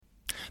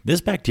This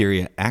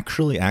bacteria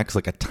actually acts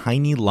like a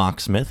tiny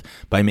locksmith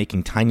by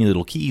making tiny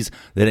little keys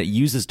that it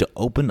uses to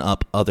open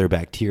up other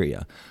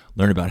bacteria.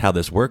 Learn about how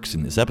this works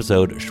in this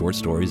episode of Short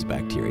Stories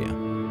Bacteria.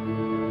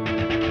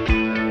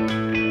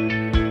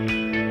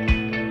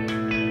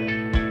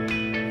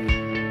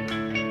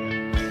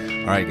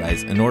 All right,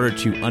 guys, in order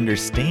to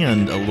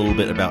understand a little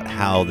bit about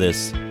how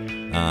this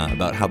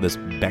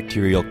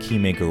bacterial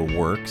keymaker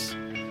works,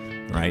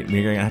 right,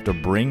 we're going to have to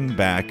bring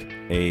back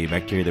a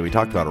bacteria that we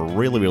talked about a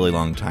really, really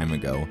long time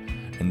ago,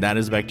 and that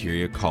is a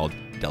bacteria called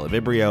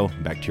Delivibrio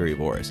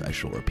bacteriovorus. I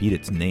shall repeat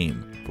its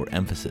name for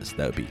emphasis.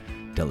 That would be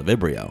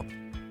Delivibrio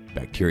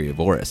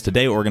bacteriovorus.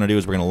 Today, what we're going to do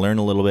is we're going to learn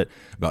a little bit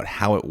about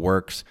how it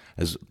works,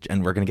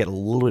 and we're going to get a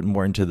little bit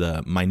more into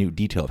the minute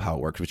detail of how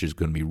it works, which is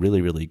going to be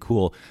really, really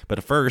cool.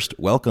 But first,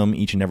 welcome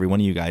each and every one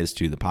of you guys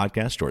to the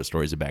podcast, Short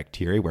Stories of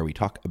Bacteria, where we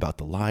talk about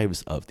the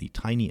lives of the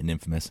tiny and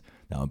infamous,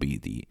 that would be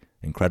the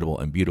incredible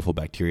and beautiful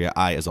bacteria.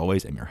 I, as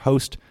always, am your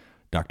host,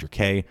 Dr.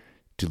 K,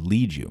 to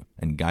lead you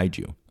and guide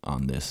you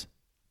on this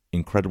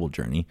incredible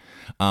journey.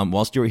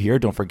 Whilst you're here,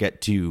 don't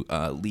forget to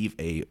leave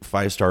a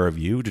 5-star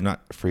review. Do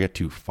not forget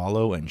to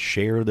follow and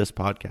share this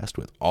podcast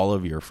with all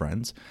of your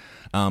friends.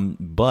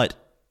 But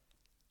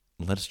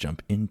let's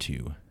jump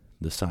into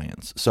the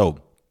science. So,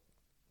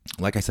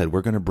 like I said,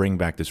 we're going to bring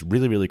back this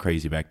really, really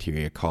crazy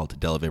bacteria called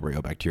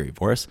Delivibrio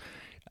bacteriovorus.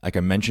 Like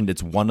I mentioned,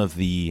 it's one of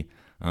the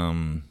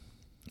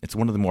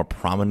more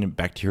prominent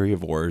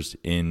bacteriivores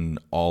in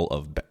all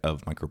of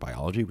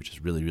microbiology, which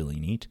is really, really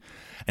neat.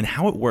 And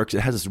how it works,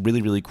 it has this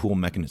really, really cool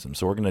mechanism.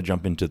 So we're going to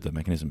jump into the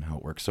mechanism, how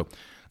it works. So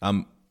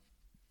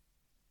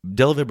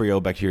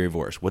Delivibrio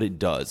bacteriovorus, what it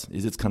does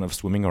is it's kind of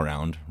swimming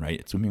around, right?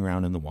 It's swimming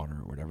around in the water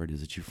or whatever it is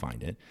that you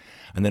find it.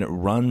 And then it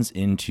runs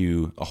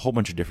into a whole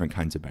bunch of different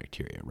kinds of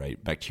bacteria,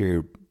 right?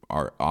 Bacteria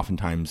are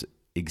oftentimes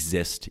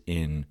exist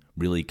in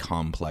really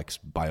complex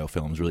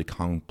biofilms, really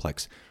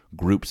complex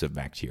groups of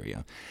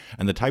bacteria.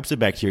 And the types of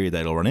bacteria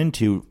that it'll run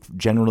into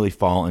generally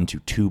fall into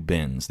two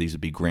bins. These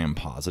would be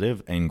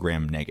gram-positive and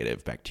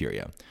gram-negative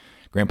bacteria.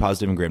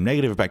 Gram-positive and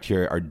gram-negative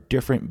bacteria are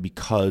different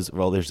because,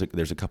 well, there's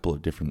a couple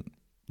of different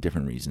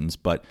reasons,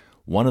 but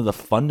one of the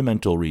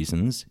fundamental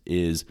reasons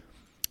is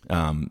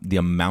the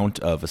amount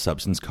of a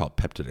substance called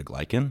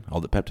peptidoglycan.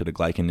 All that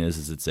peptidoglycan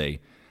is it's a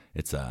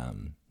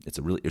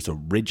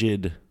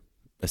rigid,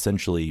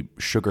 essentially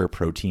sugar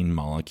protein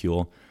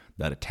molecule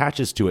that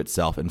attaches to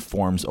itself and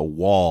forms a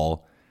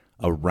wall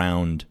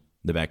around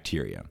the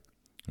bacteria.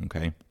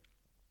 Okay.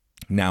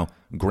 Now,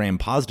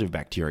 gram-positive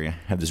bacteria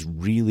have this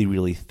really,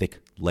 really thick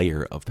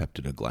layer of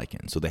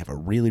peptidoglycan. So they have a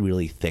really,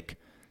 really thick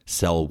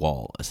cell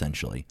wall,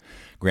 essentially.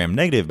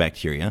 Gram-negative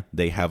bacteria,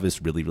 they have this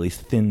really, really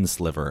thin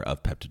sliver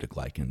of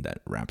peptidoglycan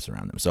that wraps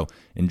around them. So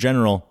in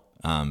general,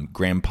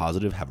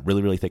 gram-positive have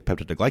really, really thick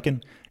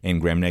peptidoglycan, and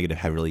gram-negative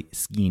have really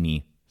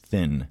skinny,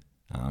 thin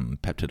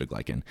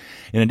peptidoglycan.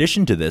 In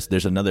addition to this,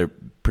 there's another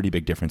pretty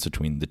big difference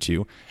between the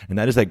two, and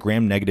that is that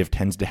gram-negative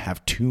tends to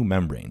have two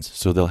membranes.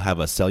 So they'll have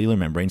a cellular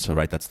membrane, so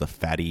right, that's the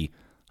fatty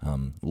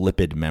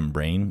lipid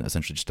membrane,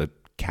 essentially just a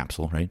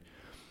capsule, right?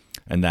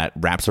 And that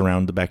wraps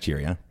around the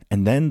bacteria.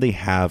 And then they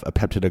have a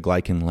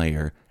peptidoglycan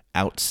layer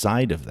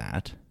outside of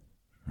that,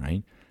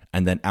 right?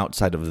 And then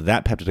outside of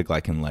that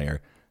peptidoglycan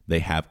layer,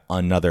 they have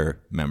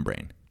another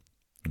membrane,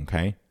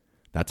 okay?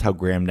 That's how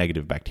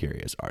gram-negative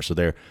bacteria are. So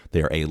they're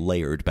a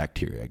layered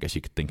bacteria. I guess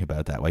you could think about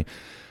it that way.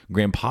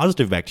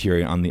 Gram-positive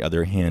bacteria, on the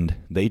other hand,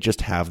 they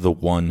just have the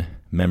one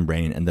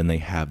membrane, and then they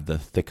have the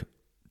thick,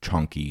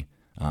 chunky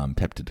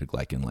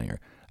peptidoglycan layer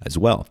as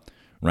well,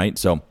 right?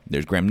 So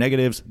there's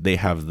gram-negatives. They're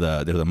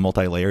the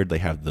multi-layered. They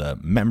have the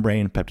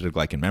membrane,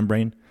 peptidoglycan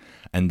membrane,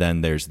 and then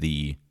there's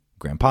the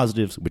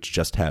gram-positives, which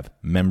just have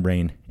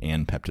membrane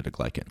and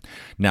peptidoglycan.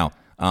 Now,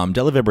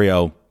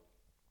 Delivibrio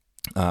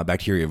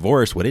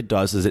bacteriovorus, what it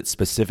does is it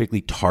specifically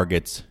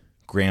targets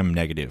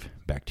gram-negative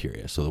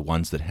bacteria, so the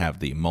ones that have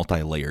the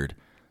multi-layered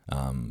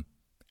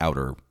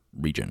outer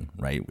region,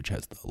 right, which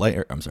has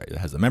it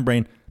has the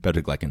membrane,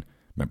 peptidoglycan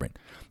membrane.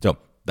 So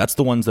that's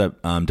the ones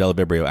that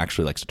Delivibrio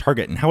actually likes to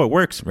target. And how it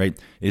works, right,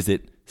 is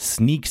it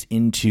sneaks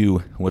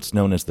into what's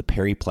known as the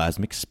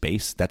periplasmic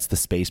space. That's the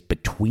space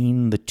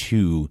between the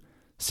two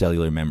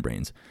cellular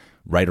membranes,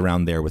 right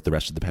around there with the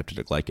rest of the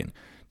peptidoglycan.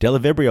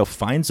 Delivibrio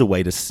finds a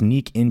way to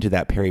sneak into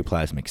that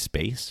periplasmic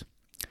space.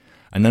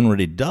 And then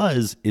what it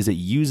does is it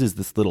uses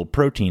this little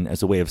protein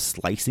as a way of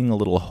slicing a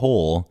little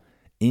hole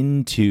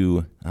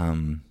into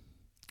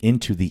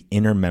the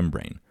inner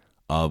membrane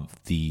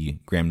of the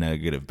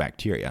gram-negative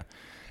bacteria.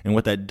 And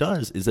what that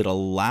does is it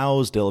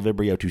allows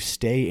Delivibrio to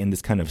stay in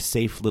this kind of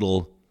safe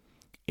little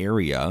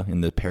area in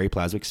the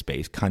periplasmic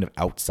space, kind of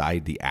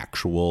outside the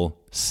actual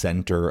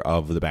center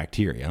of the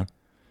bacteria,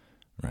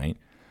 right?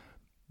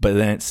 But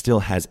then it still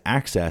has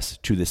access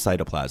to the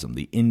cytoplasm,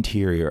 the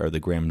interior of the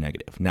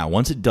gram-negative. Now,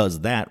 once it does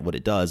that, what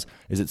it does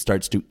is it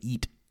starts to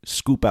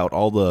scoop out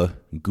all the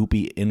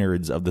goopy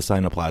innards of the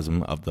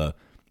cytoplasm of the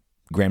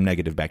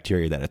gram-negative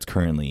bacteria that it's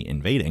currently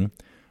invading,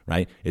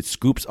 right? It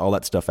scoops all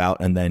that stuff out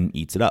and then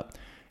eats it up.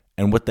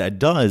 And what that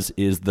does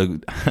is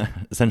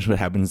essentially what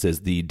happens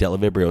is the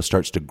Delivibrio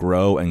starts to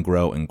grow and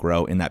grow and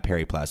grow in that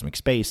periplasmic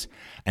space,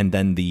 and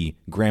then the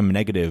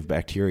gram-negative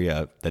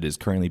bacteria that is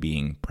currently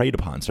being preyed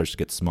upon starts to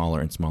get smaller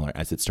and smaller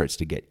as it starts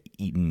to get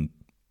eaten,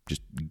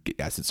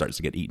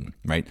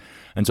 right?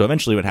 And so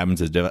eventually what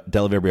happens is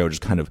Delivibrio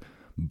just kind of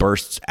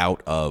bursts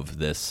out of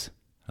this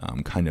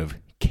kind of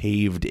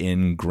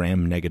caved-in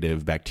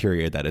gram-negative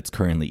bacteria that it's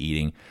currently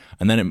eating,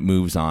 and then it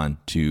moves on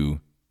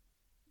to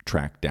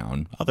track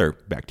down other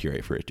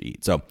bacteria for it to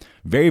eat. So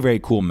very, very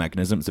cool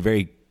mechanism. It's a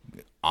very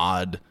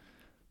odd,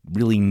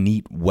 really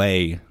neat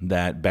way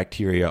that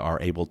bacteria are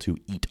able to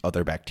eat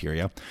other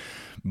bacteria.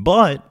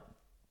 But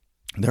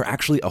there are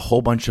actually a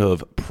whole bunch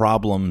of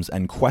problems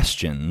and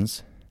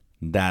questions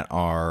that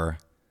are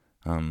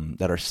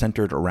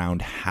centered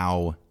around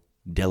how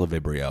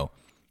Delivibrio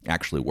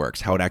actually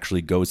works, how it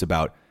actually goes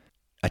about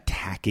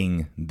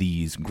attacking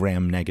these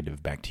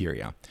gram-negative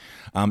bacteria.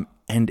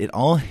 And it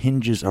all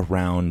hinges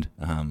around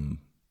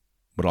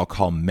what I'll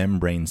call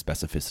membrane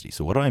specificity.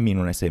 So what do I mean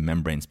when I say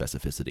membrane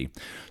specificity?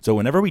 So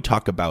whenever we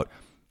talk about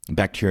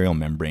bacterial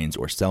membranes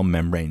or cell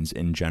membranes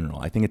in general,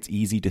 I think it's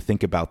easy to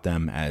think about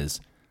them as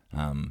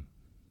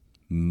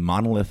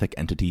monolithic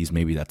entities.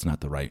 Maybe that's not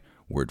the right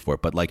word for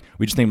it, but like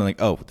we just think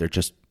like, oh, they're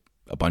just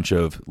a bunch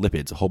of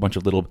lipids, a whole bunch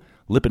of little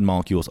lipid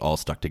molecules all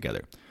stuck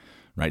together,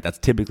 right? That's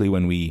typically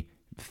when we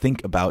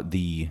think about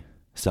the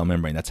cell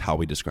membrane. That's how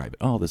we describe it.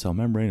 Oh, the cell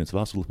membrane, it's a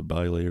phospholipid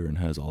bilayer and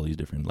has all these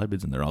different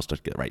lipids and they're all stuck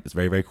together, right? It's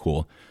very, very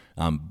cool.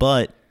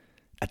 But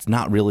that's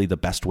not really the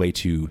best way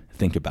to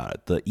think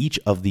about it. Each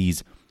of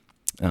these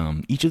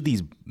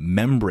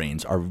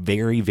membranes are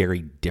very,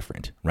 very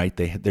different, right?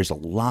 There's a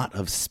lot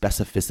of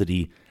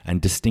specificity and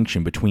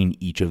distinction between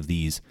each of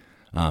these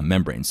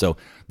membranes. So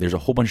there's a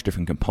whole bunch of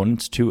different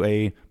components to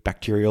a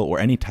bacterial or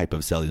any type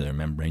of cellular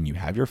membrane. You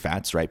have your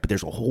fats, right? But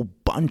there's a whole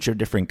bunch of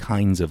different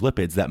kinds of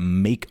lipids that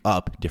make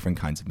up different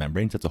kinds of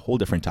membranes. That's a whole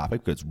different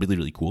topic, but it's really,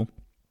 really cool.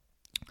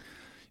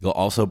 There'll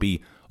also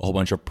be a whole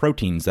bunch of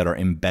proteins that are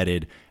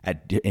embedded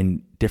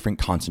in different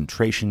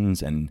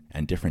concentrations and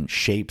different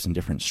shapes and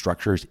different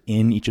structures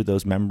in each of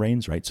those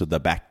membranes, right? So the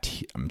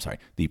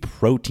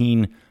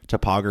protein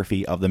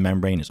topography of the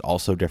membrane is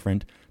also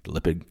different. The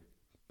lipid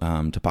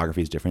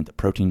topography is different. The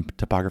protein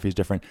topography is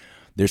different.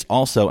 There's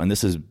also, and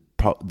this is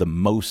the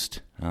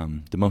most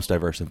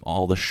diverse of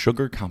all, the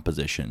sugar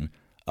composition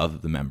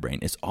of the membrane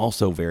is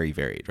also very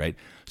varied, right?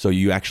 So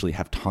you actually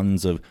have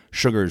tons of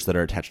sugars that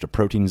are attached to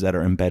proteins that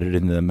are embedded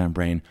in the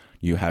membrane.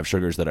 You have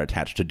sugars that are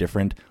attached to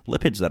different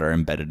lipids that are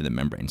embedded in the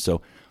membrane.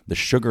 So the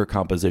sugar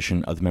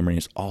composition of the membrane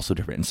is also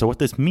different. And so what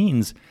this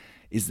means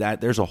is that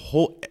there's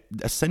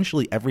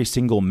essentially every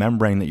single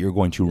membrane that you're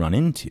going to run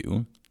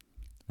into,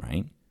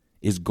 right,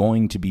 is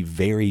going to be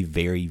very,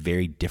 very,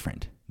 very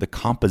different. The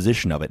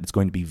composition of it is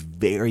going to be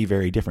very,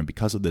 very different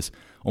because of this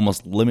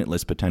almost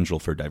limitless potential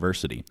for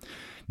diversity.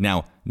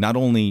 Now, not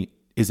only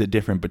is it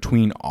different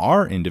between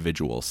our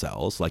individual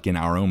cells, like in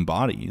our own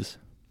bodies,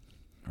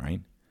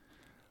 right,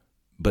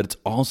 but it's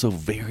also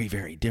very,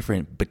 very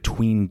different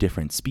between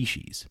different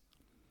species,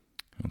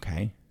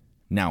 okay?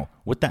 Now,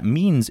 what that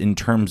means in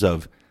terms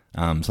of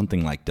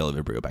something like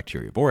Delivibrio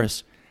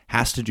bacteriovorus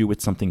has to do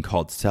with something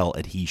called cell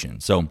adhesion.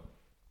 So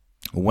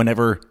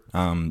whenever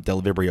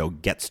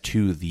Delivibrio gets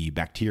to the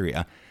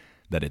bacteria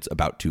that it's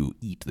about to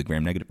eat, the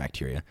gram-negative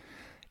bacteria,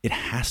 it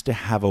has to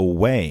have a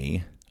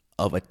way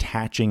of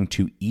attaching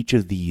to each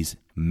of these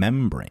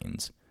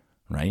membranes,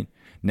 right?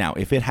 Now,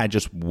 if it had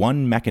just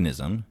one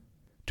mechanism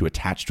to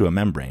attach to a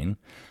membrane,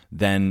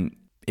 then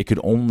it could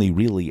only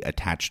really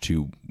attach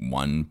to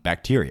one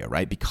bacteria,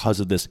 right? Because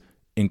of this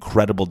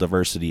incredible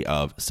diversity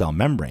of cell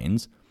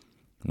membranes,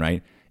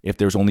 right? If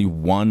there's only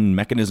one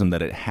mechanism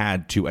that it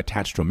had to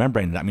attach to a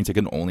membrane, that means it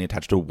can only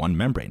attach to one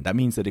membrane. That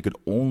means that it could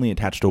only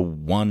attach to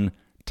one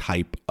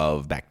type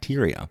of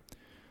bacteria,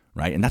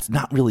 right? And that's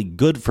not really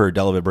good for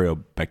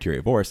Delivibrio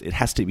bacteriovorus. It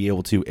has to be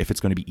able to, if it's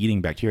going to be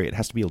eating bacteria, it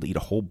has to be able to eat a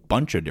whole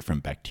bunch of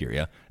different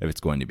bacteria if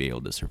it's going to be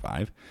able to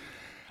survive.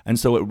 And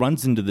so it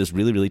runs into this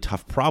really, really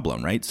tough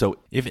problem, right? So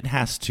if it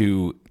has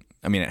to,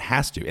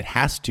 it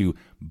has to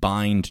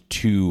bind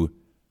to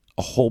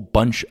a whole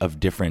bunch of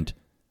different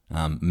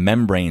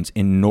membranes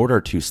in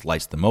order to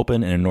slice them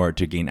open and in order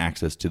to gain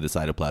access to the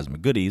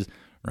cytoplasmic goodies,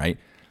 right?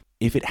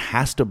 If it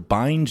has to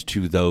bind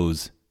to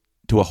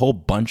a whole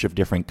bunch of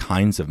different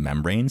kinds of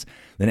membranes,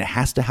 then it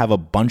has to have a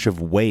bunch of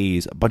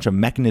ways, a bunch of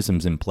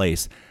mechanisms in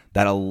place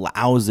that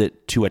allows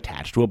it to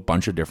attach to a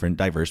bunch of different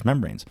diverse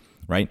membranes,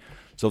 right?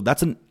 So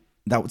that's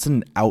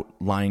an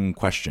outlying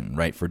question,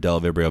 right, for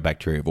Delivibrio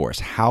bacteriovorus.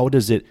 How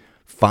does it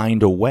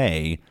find a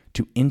way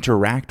to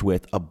interact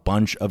with a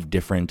bunch of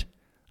different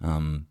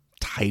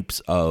types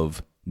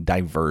of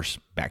diverse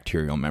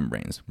bacterial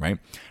membranes, right?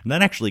 And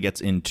that actually gets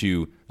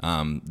into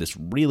this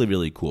really,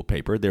 really cool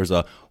paper. There's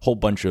a whole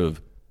bunch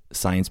of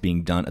science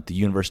being done at the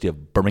University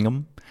of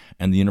Birmingham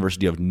and the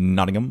University of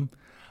Nottingham.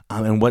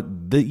 And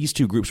what these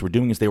two groups were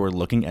doing is they were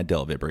looking at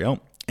Delivibrio,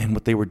 and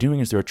what they were doing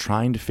is they were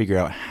trying to figure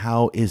out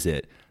how is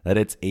it that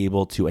it's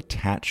able to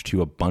attach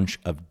to a bunch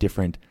of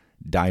different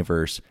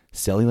diverse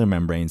cellular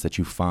membranes that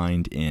you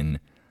find in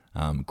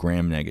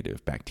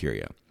gram-negative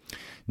bacteria.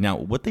 Now,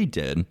 what they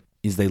did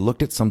is they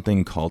looked at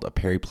something called a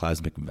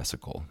periplasmic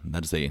vesicle.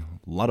 That is a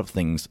lot of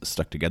things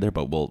stuck together,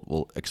 but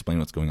we'll explain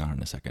what's going on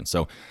in a second.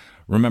 So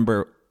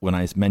remember when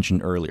I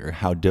mentioned earlier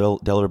how Del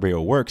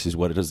Vibrio works is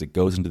what it does. It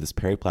goes into this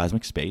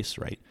periplasmic space,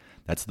 right?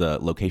 That's the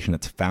location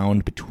that's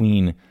found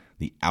between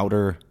the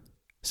outer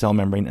cell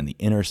membrane and the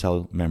inner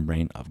cell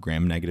membrane of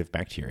gram-negative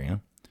bacteria.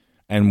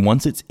 And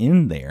once it's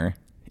in there,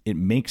 it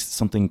makes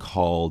something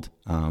called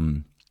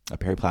a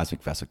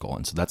periplasmic vesicle.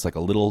 And so that's like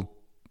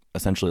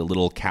essentially a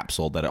little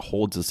capsule that it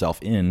holds itself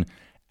in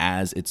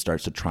as it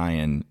starts to try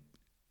and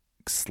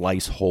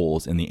slice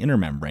holes in the inner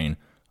membrane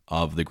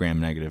of the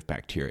gram-negative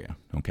bacteria.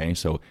 Okay,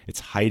 so it's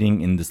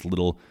hiding in this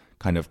little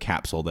kind of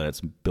capsule that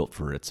it's built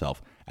for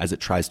itself as it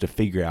tries to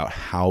figure out,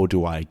 how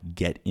do I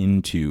get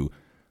into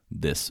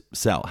this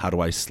cell? How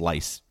do I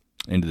slice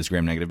into this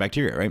gram-negative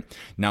bacteria, right?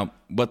 Now,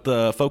 what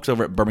the folks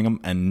over at Birmingham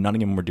and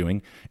Nottingham were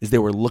doing is they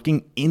were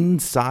looking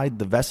inside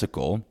the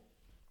vesicle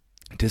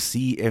to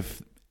see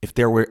if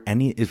there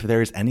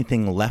is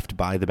anything left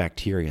by the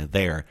bacteria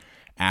there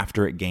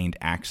after it gained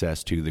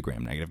access to the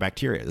gram-negative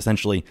bacteria.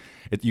 Essentially,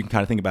 you can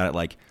kind of think about it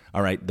like,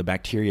 all right, the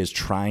bacteria is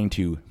trying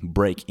to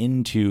break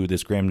into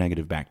this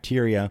gram-negative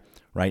bacteria,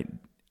 right?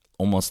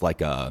 Almost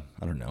like a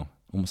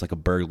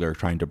burglar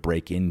trying to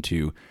break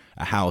into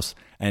a house.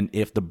 And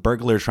if the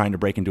burglar trying to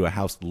break into a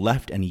house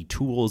left any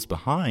tools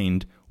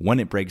behind when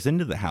it breaks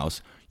into the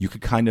house, you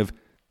could kind of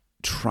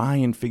try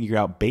and figure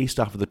out, based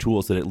off of the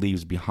tools that it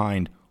leaves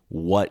behind,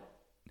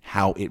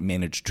 how it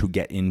managed to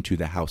get into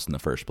the house in the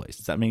first place.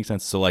 Does that make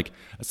sense? So like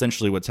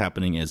essentially what's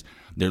happening is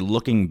they're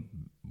looking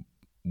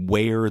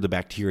where the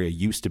bacteria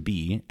used to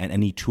be and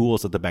any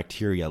tools that the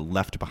bacteria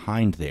left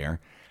behind there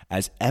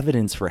as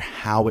evidence for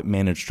how it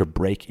managed to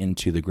break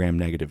into the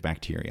gram-negative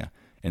bacteria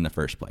in the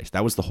first place.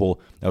 That was the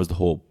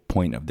whole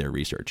point of their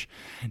research.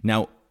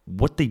 Now,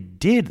 what they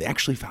did, they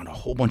actually found a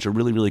whole bunch of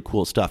really, really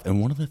cool stuff.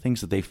 And one of the things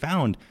that they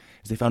found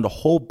is they found a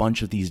whole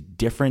bunch of these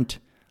different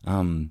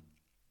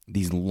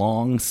these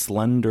long,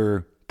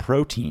 slender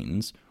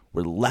proteins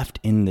were left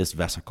in this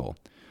vesicle,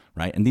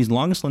 right? And these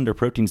long, slender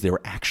proteins, they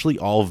were actually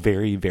all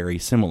very, very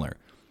similar,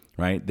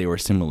 right? They were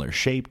similar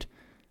shaped,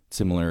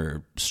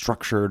 similar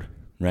structured,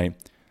 right?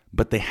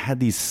 But they had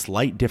these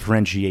slight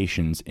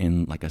differentiations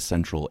in like a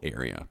central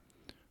area,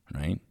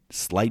 right?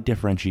 Slight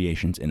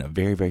differentiations in a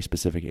very, very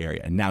specific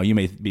area. And now you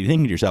may be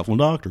thinking to yourself, well,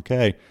 Dr.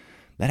 K,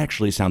 that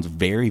actually sounds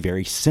very,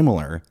 very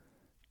similar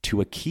to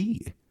a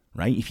key,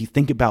 right? If you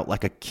think about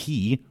like a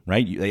key,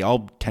 right, they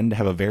all tend to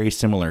have a very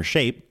similar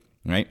shape,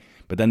 right?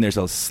 But then there's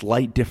a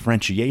slight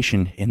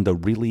differentiation in a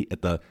really,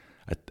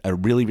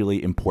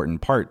 really important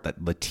part,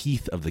 that the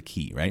teeth of the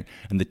key, right?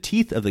 And the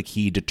teeth of the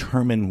key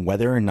determine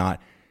whether or not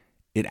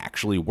it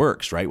actually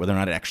works, right? Whether or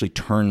not it actually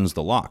turns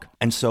the lock.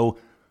 And so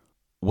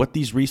what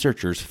these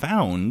researchers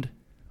found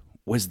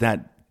was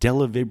that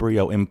Del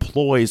Vibrio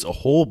employs a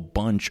whole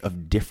bunch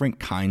of different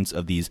kinds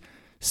of these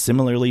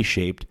similarly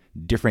shaped,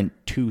 different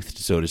toothed,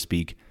 so to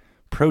speak,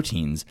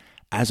 proteins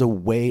as a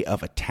way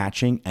of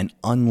attaching and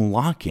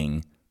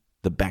unlocking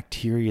the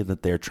bacteria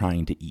that they're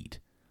trying to eat,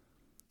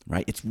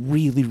 right? It's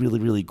really, really,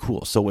 really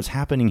cool. So what's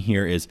happening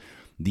here is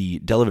the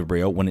Del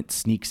Vibrio, when it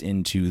sneaks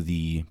into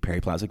the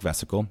periplasmic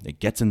vesicle, it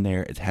gets in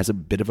there, it has a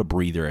bit of a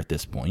breather at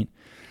this point.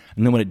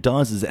 And then what it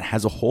does is it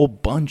has a whole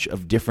bunch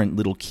of different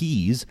little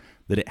keys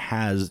that it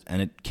has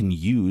and it can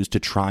use to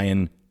try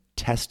and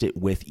test it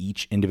with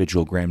each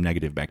individual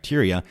gram-negative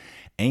bacteria.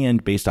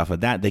 And based off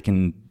of that, they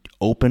can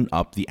open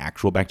up the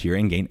actual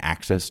bacteria and gain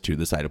access to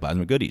the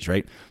cytoplasmic goodies,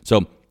 right?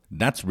 So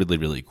that's really,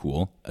 really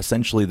cool.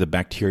 Essentially, the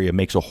bacteria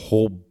makes a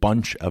whole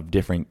bunch of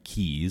different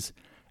keys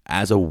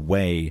as a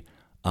way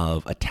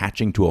of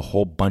attaching to a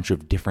whole bunch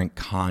of different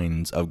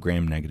kinds of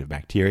gram-negative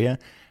bacteria.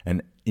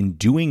 And in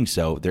doing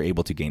so, they're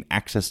able to gain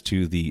access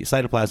to the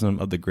cytoplasm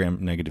of the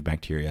gram-negative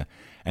bacteria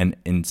and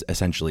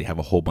essentially have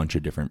a whole bunch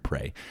of different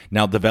prey.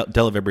 Now, the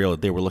Del Vibrio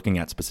that they were looking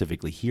at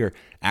specifically here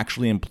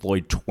actually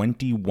employed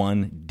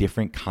 21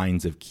 different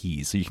kinds of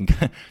keys. So you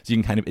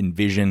can kind of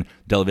envision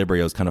Del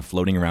Vibrios kind of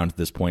floating around at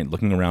this point,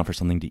 looking around for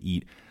something to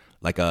eat,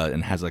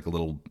 and has like a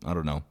little,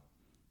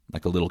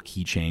 like a little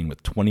keychain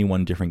with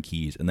 21 different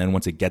keys. And then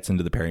once it gets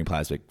into the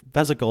periplasmic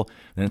vesicle,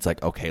 then it's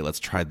like, okay, let's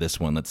try this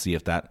one. Let's see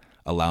if that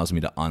allows me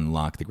to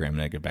unlock the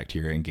gram-negative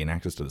bacteria and gain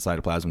access to the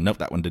cytoplasm. Nope,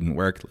 that one didn't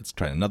work. Let's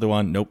try another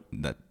one. Nope,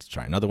 let's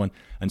try another one,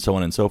 and so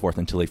on and so forth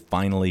until they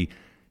finally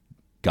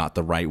got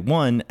the right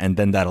one, and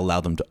then that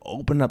allowed them to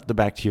open up the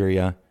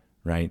bacteria,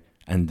 right,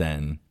 and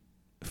then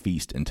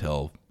feast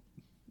until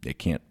it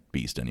can't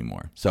feast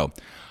anymore. So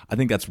I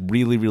think that's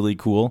really, really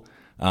cool.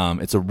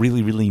 It's a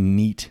really, really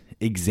neat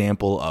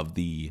example of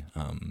the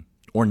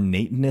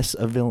ornateness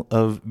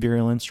of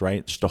virulence,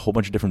 right? Just a whole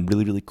bunch of different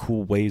really, really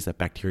cool ways that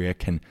bacteria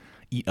can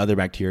eat other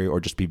bacteria or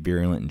just be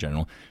virulent in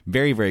general.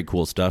 Very, very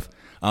cool stuff.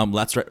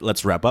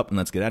 Let's wrap up and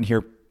let's get out of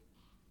here.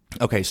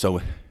 Okay, so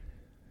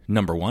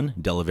number one,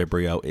 Del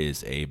Vibrio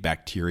is a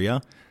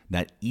bacteria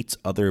that eats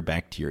other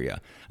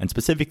bacteria, and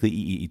specifically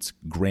eats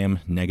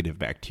gram-negative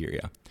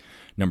bacteria.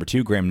 Number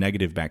 2,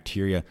 gram-negative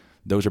bacteria.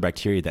 Those are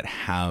bacteria that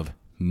have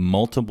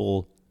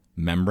multiple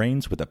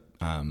membranes with a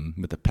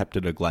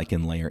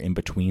peptidoglycan layer in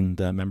between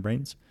the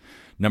membranes.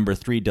 Number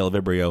 3,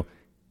 Delvibrio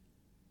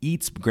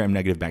eats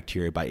gram-negative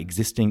bacteria by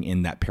existing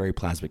in that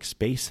periplasmic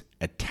space,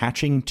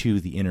 attaching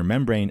to the inner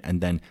membrane, and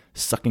then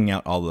sucking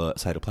out all the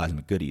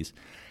cytoplasmic goodies.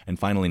 And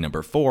finally,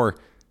 number 4,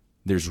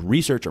 there's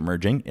research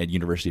emerging at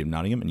University of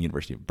Nottingham and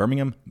University of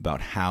Birmingham about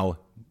how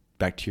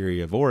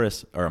Delvibrio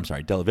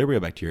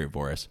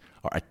bacteriovorus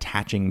are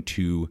attaching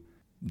to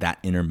that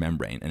inner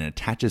membrane, and it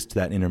attaches to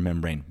that inner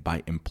membrane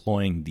by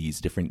employing these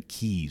different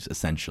keys,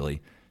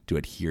 essentially, to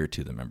adhere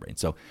to the membrane.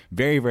 So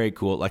very, very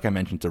cool. Like I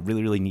mentioned, it's a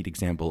really, really neat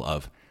example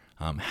of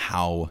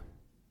how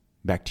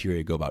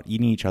bacteria go about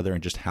eating each other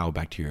and just how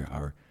bacteria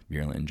are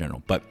virulent in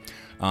general. But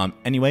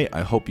anyway,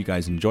 I hope you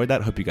guys enjoyed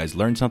that. I hope you guys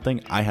learned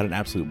something. I had an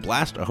absolute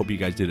blast. I hope you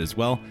guys did as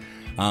well.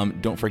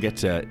 Don't forget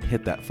to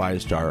hit that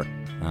 5-star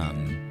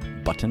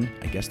button.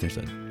 I guess there's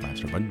a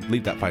 5-star button.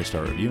 Leave that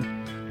 5-star review.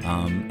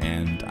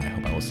 And I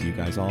hope I will see you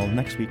guys all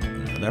next week in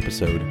another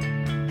episode,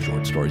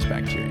 Short Stories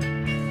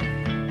Bacteria.